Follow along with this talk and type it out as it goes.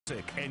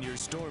traffic and your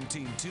Storm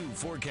Team 2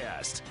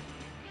 forecast.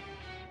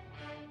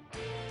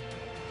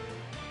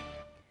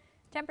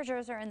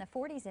 Temperatures are in the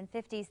 40s and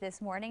 50s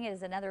this morning. It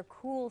is another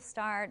cool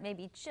start,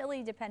 maybe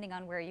chilly depending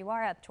on where you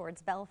are. Up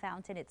towards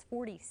Bellefontaine, it's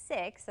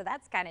 46, so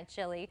that's kind of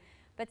chilly,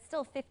 but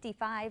still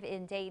 55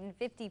 in Dayton,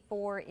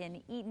 54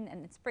 in Eaton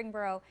and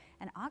Springboro,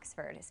 and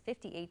Oxford is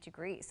 58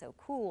 degrees, so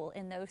cool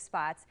in those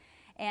spots.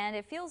 And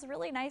it feels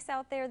really nice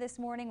out there this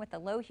morning with the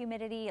low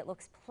humidity. It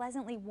looks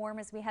pleasantly warm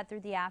as we head through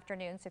the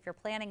afternoon. So if you're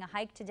planning a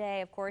hike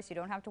today, of course, you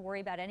don't have to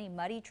worry about any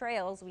muddy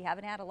trails. We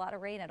haven't had a lot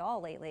of rain at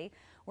all lately.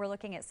 We're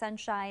looking at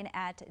sunshine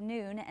at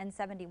noon and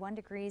 71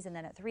 degrees, and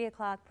then at 3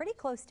 o'clock, pretty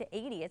close to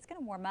 80. It's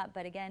going to warm up,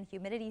 but again,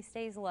 humidity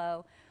stays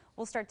low.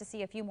 We'll start to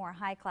see a few more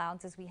high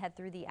clouds as we head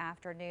through the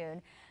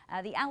afternoon.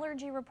 The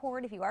allergy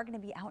report, if you are going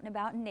to be out and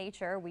about in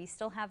nature, we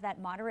still have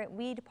that moderate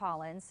weed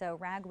pollen, so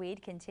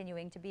ragweed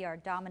continuing to be our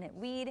dominant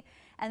weed.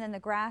 And then the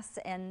grass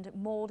and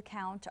mold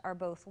count are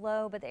both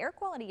low, but the air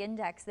quality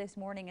index this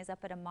morning is up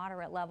at a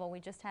moderate level. We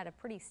just had a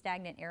pretty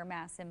stagnant air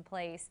mass in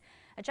place.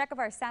 A check of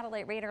our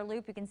satellite radar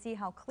loop, you can see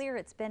how clear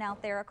it's been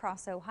out there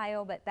across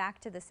Ohio, but back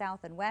to the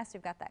south and west,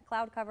 we've got that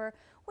cloud cover,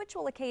 which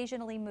will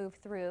occasionally move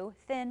through.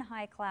 Thin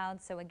high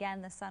clouds, so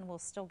again, the sun will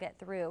still get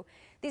through.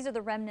 These are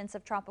the remnants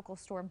of Tropical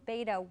Storm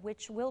Beta,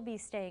 which will be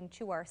staying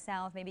to our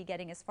south, maybe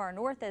getting as far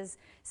north as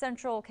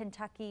central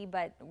Kentucky,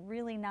 but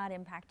really not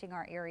impacting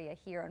our area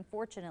here.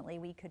 Unfortunately,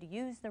 we could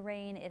use the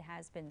rain. It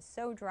has been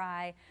so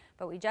dry,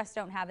 but we just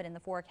don't have it in the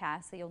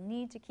forecast. So you'll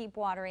need to keep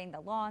watering the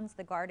lawns,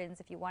 the gardens,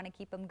 if you want to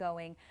keep them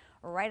going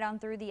right on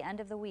through the end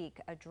of the week.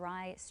 A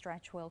dry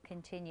stretch will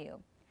continue.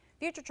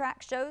 Future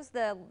Track shows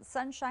the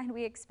sunshine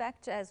we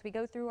expect as we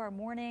go through our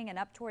morning and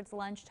up towards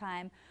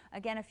lunchtime.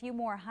 Again, a few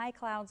more high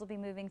clouds will be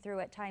moving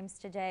through at times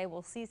today.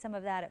 We'll see some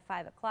of that at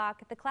 5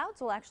 o'clock. The clouds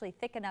will actually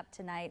thicken up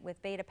tonight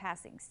with Beta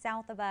passing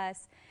south of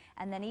us.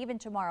 And then even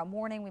tomorrow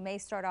morning, we may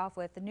start off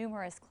with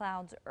numerous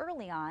clouds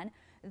early on.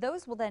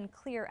 Those will then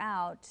clear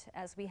out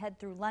as we head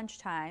through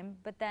lunchtime,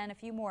 but then a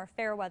few more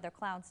fair weather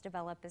clouds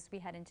develop as we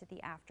head into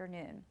the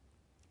afternoon.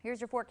 Here's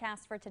your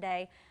forecast for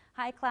today.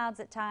 High clouds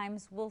at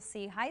times. We'll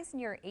see highs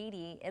near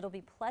 80. It'll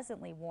be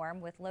pleasantly warm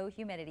with low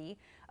humidity.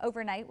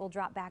 Overnight, we'll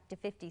drop back to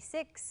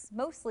 56.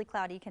 Mostly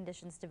cloudy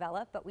conditions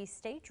develop, but we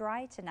stay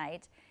dry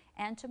tonight.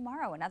 And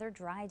tomorrow, another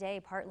dry day,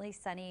 partly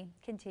sunny,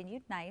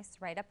 continued nice,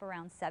 right up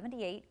around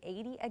 78,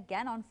 80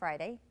 again on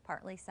Friday,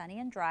 partly sunny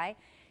and dry.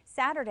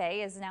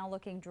 Saturday is now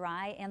looking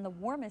dry and the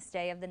warmest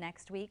day of the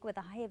next week with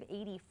a high of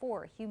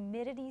 84.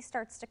 Humidity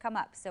starts to come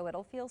up, so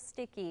it'll feel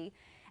sticky.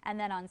 And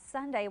then on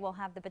Sunday, we'll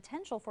have the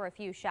potential for a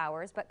few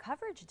showers, but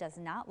coverage does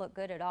not look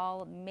good at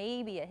all.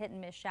 Maybe a hit and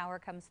miss shower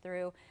comes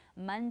through.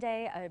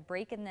 Monday, a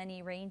break in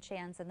any rain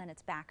chance, and then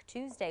it's back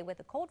Tuesday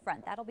with a cold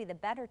front. That'll be the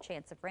better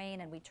chance of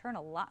rain, and we turn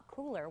a lot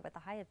cooler with a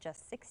high of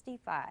just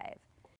 65.